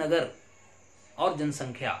कम नगर और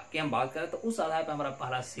जनसंख्या की हम बात करें तो उस आधार पर हमारा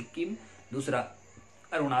पहला सिक्किम, दूसरा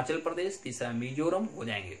अरुणाचल प्रदेश, तीसरा मिजोरम हो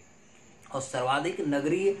जाएंगे। और सर्वाधिक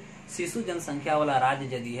नगरीय शिशु जनसंख्या वाला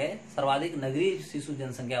राज्य यदि है, सर्वाधिक नगरीय शिशु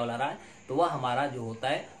जनसंख्या वाला राज्य तो वह हमारा जो होता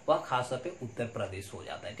है वह खासतौर पे उत्तर प्रदेश हो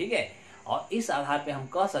जाता है। ठीक है, और इस आधार पे हम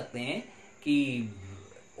कह सकते हैं कि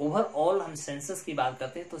ओवरऑल हम सेंसस की बात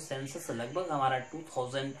करते हैं तो सेंसस लगभग हमारा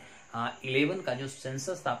 2011 का जो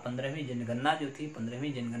सेंसस था, 15वीं जनगणना जो थी,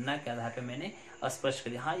 15वीं जनगणना के आधार पे मैंने स्पष्ट कर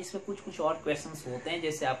दिया। हाँ, इसमें कुछ और क्वेश्चंस होते हैं,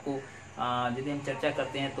 जैसे आपको यदि हम चर्चा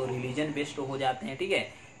करते हैं तो रिलीजन बेस्ड हो जाते हैं। ठीक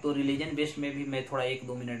है, तो रिलीजन बेस्ड में भी मैं थोड़ा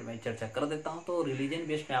 1-2 मिनट में चर्चा कर देता हूं। तो रिलीजन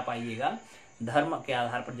बेस्ड में आप आइएगा, धर्म के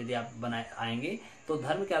आधार पर यदि आप आएंगे तो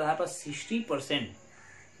धर्म के आधार पर 60%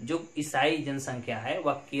 जो ईसाई जनसंख्या है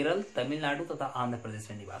वह केरल, तमिलनाडु तथा आंध्र प्रदेश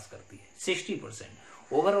में निवास करती है, 60%।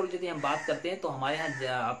 ओवरऑल यदि हम बात करते हैं तो हमारे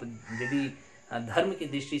यहाँ आप यदि धर्म की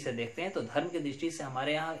दृष्टि से देखते हैं तो धर्म की दृष्टि से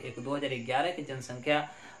हमारे यहाँ 2011 की जनसंख्या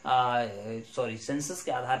सेंसस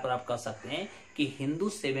के आधार पर आप कह सकते हैं कि हिंदू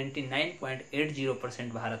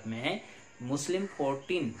 79.80% भारत में है, मुस्लिम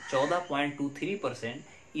 14.23%,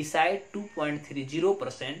 ईसाई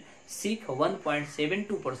 2.30%, सिख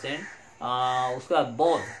 1.72%, उसके बाद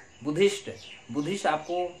बुद्धिस्ट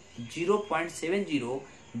आपको 0.70,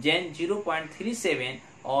 जैन 0.37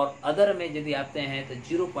 और अदर में यदि आते हैं तो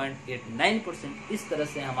 0.89%। इस तरह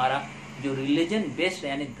से हमारा जो रिलीजन बेस्ड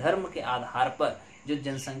यानी धर्म के आधार पर जो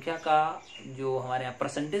जनसंख्या का जो हमारे यहाँ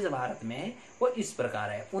परसेंटेज भारत में है वो इस प्रकार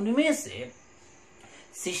है। उनमें से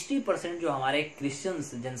 60% जो हमारे क्रिश्चियन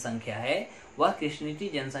जनसंख्या है वह क्रिश्चियनिटी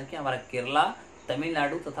जनसंख्या हमारा केरला,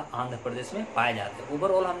 तमिलनाडु तथा आंध्र प्रदेश में पाए जाते हैं।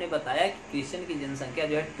 ओवरऑल हमने बताया कि क्रिश्चियन की जनसंख्या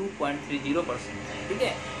जो है 2.30% है। ठीक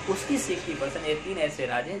है, उसकी 60% ये 3 ऐसे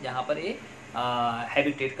राज्य हैं जहां पर ये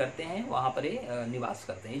हैबिटेट करते हैं, वहां पर ये निवास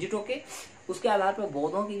करते हैं। Is it okay. उसके आधार पर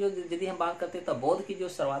बौद्धों की जो यदि हम बात करते हैं तो बौद्ध की जो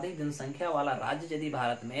सर्वाधिक जनसंख्या वाला राज्य यदि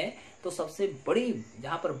भारत में है तो सबसे बड़ी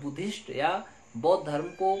जहां पर बुद्धिस्ट या बौद्ध धर्म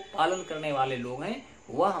को पालन करने वाले लोग हैं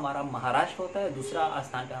वह हमारा महाराष्ट्र होता है, दूसरा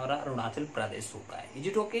स्थान पे हमारा अरुणाचल प्रदेश होता है।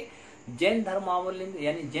 Is it okay. जैन धर्मावलंबी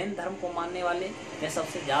यानी जैन धर्म को मानने वाले में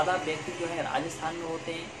सबसे ज्यादा व्यक्ति जो है राजस्थान में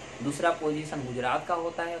होते हैं, दूसरा पोजीशन गुजरात का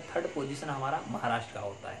होता है और थर्ड पोजीशन हमारा महाराष्ट्र का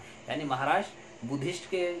होता है। यानी महाराष्ट्र बुद्धिस्ट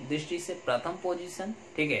के दृष्टि से प्रथम पोजीशन,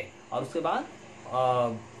 ठीक है, और उसके बाद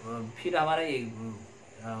फिर हमारा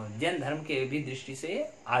जैन धर्म के भी दृष्टि से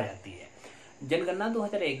आ जाती है। जनगणना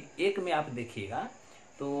 2001 में आप देखिएगा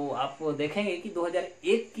तो आप देखेंगे कि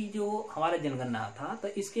 2001 की जो हमारा जनगणना था तो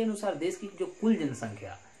इसके अनुसार देश की जो कुल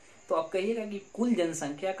जनसंख्या, तो आप कहिएगा कि कुल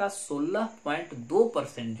जनसंख्या का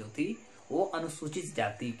 16.2% जो थी वो अनुसूचित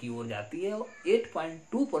जाति की ओर जाती है और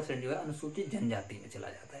 8.2% जो है अनुसूचित जनजाति में चला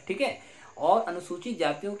जाता है। ठीक है, और अनुसूचित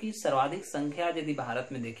जातियों की सर्वाधिक संख्या यदि भारत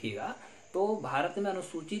में देखिएगा तो भारत में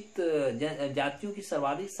अनुसूचित जातियों की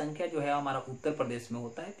सर्वाधिक संख्या जो है हमारा उत्तर प्रदेश में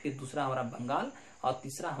होता है, फिर दूसरा हमारा बंगाल और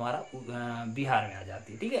तीसरा हमारा बिहार में आ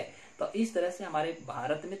जाती है। ठीक है, तो इस तरह से हमारे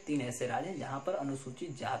भारत में 3 ऐसे राज्य हैं जहां पर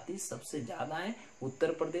अनुसूचित जाति सबसे ज्यादा है,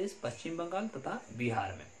 उत्तर प्रदेश, पश्चिम बंगाल तथा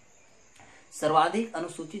बिहार में। सर्वाधिक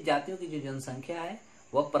अनुसूचित जातियों की जो जनसंख्या है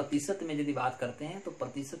वह प्रतिशत में यदि बात करते हैं तो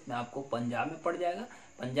प्रतिशत में आपको पंजाब में पड़ जाएगा।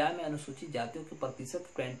 पंजाब में अनुसूचित जातियों की प्रतिशत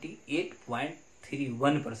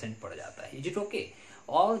 28.31% पड़ जाता है। Is it okay.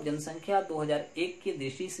 और जनसंख्या 2001 की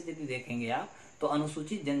दृष्टि से यदि देखेंगे आप तो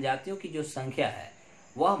अनुसूचित जनजातियों की जो संख्या है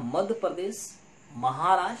वह मध्य प्रदेश,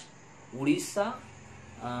 महाराष्ट्र, उड़ीसा,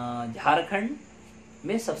 झारखंड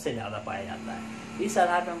में सबसे ज्यादा पाया जाता है। इस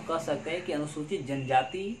आधार पर हम कह सकते हैं कि अनुसूचित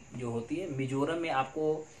जनजाति जो होती है मिजोरम में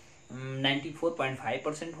आपको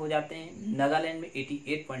 94.5% हो जाते हैं, नागालैंड में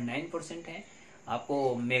 88.9% है,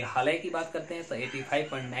 आपको मेघालय की बात करते हैं तो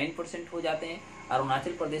 85.9% हो जाते हैं।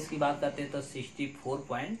 अरुणाचल प्रदेश की बात करते हैं तो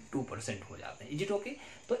 64.2% हो जाते हैं। Is it okay?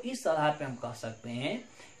 तो इस आधार पे हम कह सकते हैं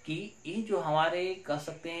कि ये जो हमारे कह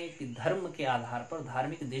सकते हैं कि धर्म के आधार पर,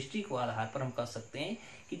 धार्मिक दृष्टि को आधार पर हम कह सकते हैं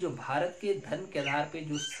कि जो भारत के धर्म के आधार पे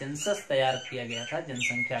जो सेंसस तैयार किया गया था,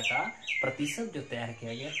 जनसंख्या का प्रतिशत जो तैयार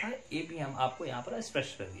किया गया था, ये भी हम आपको यहाँ पर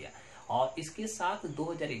स्पष्ट कर दिया। और इसके साथ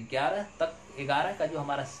 2011 तक 11 का जो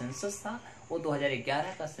हमारा सेंसस था, वो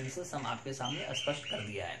 2011 का सेंसस हम आपके सामने स्पष्ट कर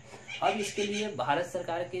दिया है। अब इसके लिए भारत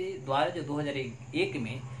सरकार के द्वारा जो 2001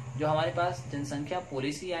 में जो हमारे पास जनसंख्या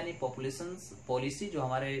पॉलिसी यानी पॉपुलेशन पॉलिसी जो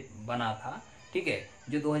हमारे बना था, ठीक है,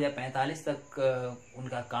 जो 2045 तक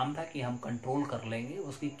उनका काम था कि हम कंट्रोल कर लेंगे,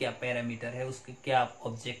 उसकी क्या पैरामीटर है, उसके क्या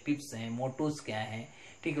ऑब्जेक्टिव्स हैं, मोटोज क्या हैं,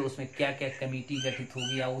 ठीक है, उसमें क्या क्या कमेटी गठित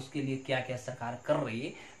होगी या उसके लिए क्या क्या सरकार कर रही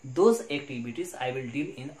है, those activities I will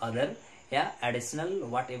deal in other या additional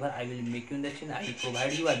whatever I will make you understand. I will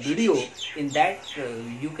provide you a video in that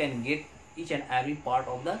you can get each and every part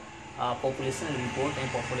of the population report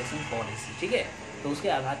and population policy, ठीक है। तो उसके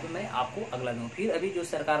आधार पर मैं आपको अगला दूँ। फिर अभी जो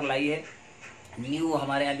सरकार लाई है न्यू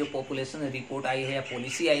हमारे यहाँ जो पॉपुलेशन रिपोर्ट आई है या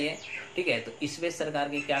पॉलिसी आई है, ठीक है, तो इसमें सरकार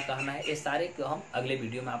के क्या कहना है, ये सारे को हम अगले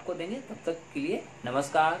वीडियो में आपको देंगे। तब तक के लिए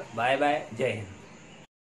नमस्कार, बाय बाय, जय हिंद।